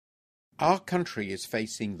Our country is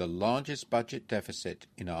facing the largest budget deficit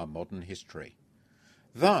in our modern history.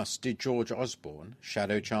 Thus did George Osborne,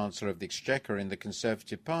 Shadow Chancellor of the Exchequer in the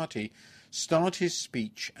Conservative Party, start his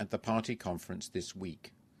speech at the party conference this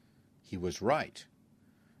week. He was right.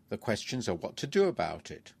 The questions are what to do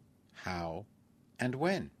about it, how, and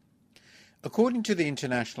when. According to the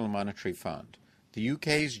International Monetary Fund, the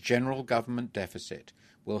UK's general government deficit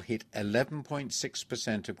will hit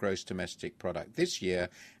 11.6% of gross domestic product this year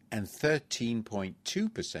and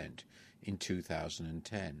 13.2% in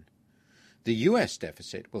 2010. The US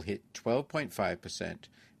deficit will hit 12.5%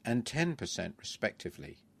 and 10%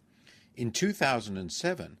 respectively. In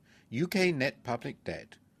 2007, UK net public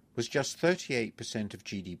debt was just 38% of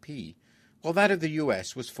GDP, while that of the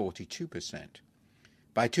US was 42%.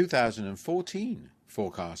 By 2014,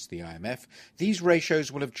 forecasts the IMF, these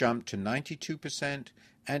ratios will have jumped to 92%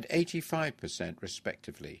 and 85%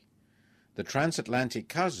 respectively. The transatlantic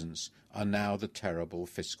cousins are now the terrible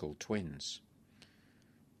fiscal twins.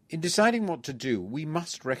 In deciding what to do, we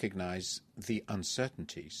must recognize the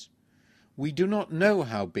uncertainties. We do not know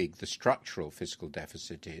how big the structural fiscal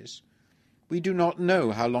deficit is. We do not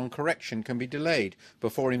know how long correction can be delayed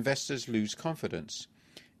before investors lose confidence.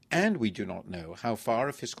 And we do not know how far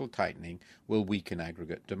a fiscal tightening will weaken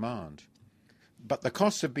aggregate demand. But the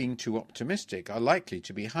costs of being too optimistic are likely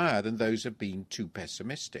to be higher than those of being too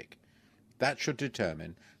pessimistic. That should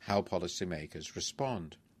determine how policymakers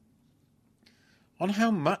respond. On how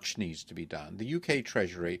much needs to be done, the UK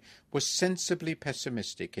Treasury was sensibly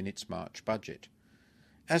pessimistic in its March budget.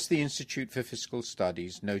 As the Institute for Fiscal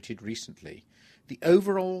Studies noted recently, the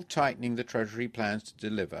overall tightening the Treasury plans to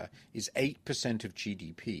deliver is 8% of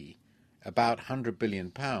GDP, about £100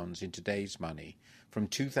 billion in today's money, from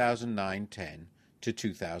 2009-10 to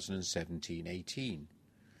 2017-18.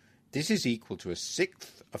 This is equal to a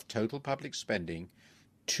sixth of total public spending,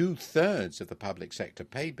 2/3 of the public sector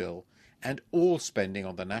pay bill, and all spending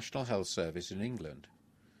on the National Health Service in England.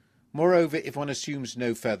 Moreover, if one assumes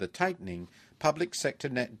no further tightening, public sector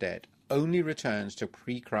net debt only returns to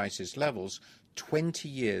pre-crisis levels 20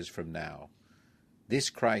 years from now. This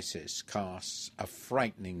crisis casts a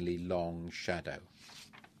frighteningly long shadow.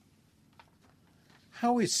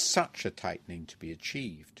 How is such a tightening to be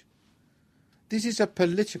achieved? This is a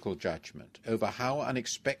political judgment over how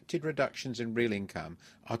unexpected reductions in real income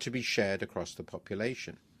are to be shared across the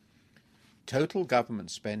population. Total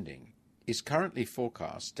government spending is currently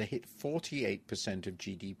forecast to hit 48% of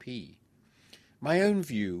GDP. My own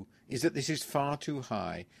view is that this is far too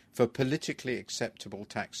high for politically acceptable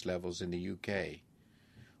tax levels in the UK.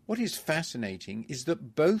 What is fascinating is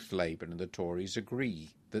that both Labour and the Tories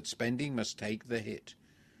agree that spending must take the hit.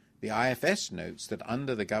 The IFS notes that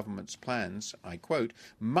under the government's plans, I quote,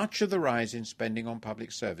 much of the rise in spending on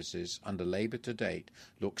public services under Labour to date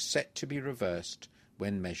looks set to be reversed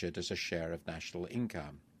when measured as a share of national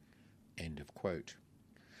income. End of quote.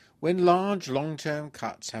 When large long-term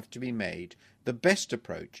cuts have to be made, the best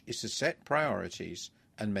approach is to set priorities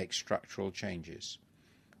and make structural changes.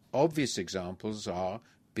 Obvious examples are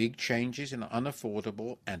big changes in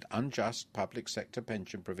unaffordable and unjust public sector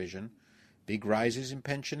pension provision, big rises in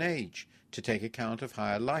pension age to take account of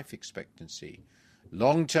higher life expectancy,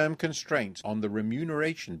 long-term constraints on the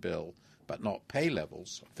remuneration bill but not pay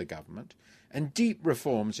levels of the government, and deep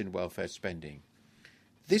reforms in welfare spending.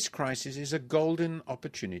 This crisis is a golden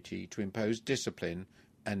opportunity to impose discipline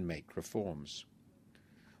and make reforms.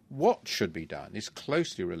 What should be done is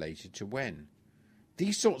closely related to when.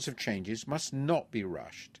 These sorts of changes must not be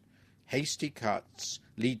rushed. Hasty cuts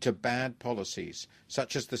lead to bad policies,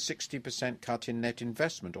 such as the 60% cut in net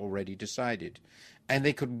investment already decided, and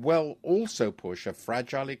they could well also push a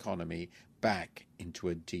fragile economy back into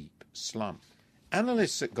a deep slump.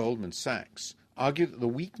 Analysts at Goldman Sachs argue that the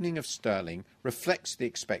weakening of sterling reflects the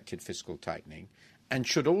expected fiscal tightening and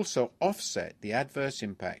should also offset the adverse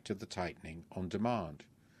impact of the tightening on demand.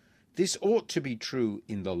 This ought to be true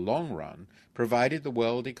in the long run, provided the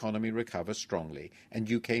world economy recovers strongly and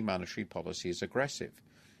UK monetary policy is aggressive.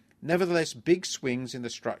 Nevertheless, big swings in the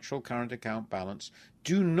structural current account balance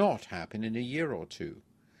do not happen in a year or two.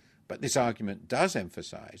 But this argument does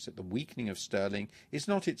emphasise that the weakening of sterling is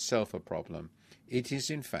not itself a problem. It is,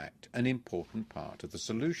 in fact, an important part of the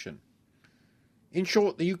solution. In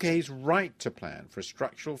short, the UK is right to plan for a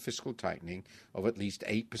structural fiscal tightening of at least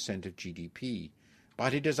 8% of GDP,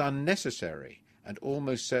 but it is unnecessary and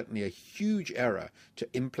almost certainly a huge error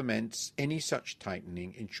to implement any such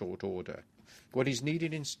tightening in short order. What is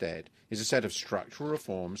needed instead is a set of structural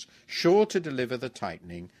reforms sure to deliver the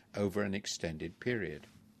tightening over an extended period.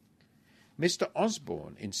 Mr.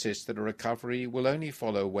 Osborne insists that a recovery will only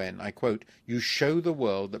follow when, I quote, "you show the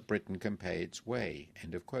world that Britain can pay its way,"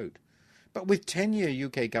 end of quote. But with 10-year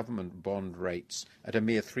UK government bond rates at a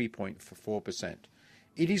mere 3.4%,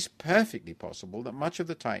 it is perfectly possible that much of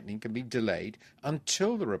the tightening can be delayed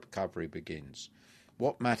until the recovery begins.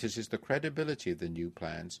 What matters is the credibility of the new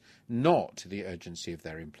plans, not the urgency of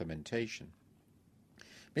their implementation.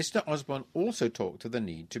 Mr. Osborne also talked of the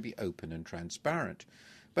need to be open and transparent,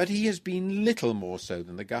 but he has been little more so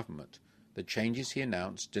than the government. The changes he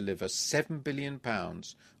announced deliver £7 billion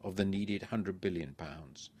of the needed £100 billion.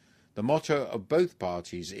 The motto of both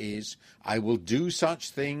parties is, "I will do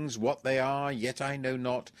such things, what they are, yet I know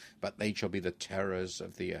not, but they shall be the terrors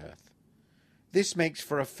of the earth." This makes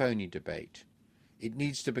for a phony debate. It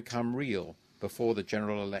needs to become real before the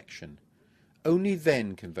general election. Only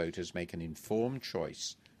then can voters make an informed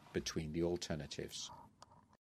choice between the alternatives.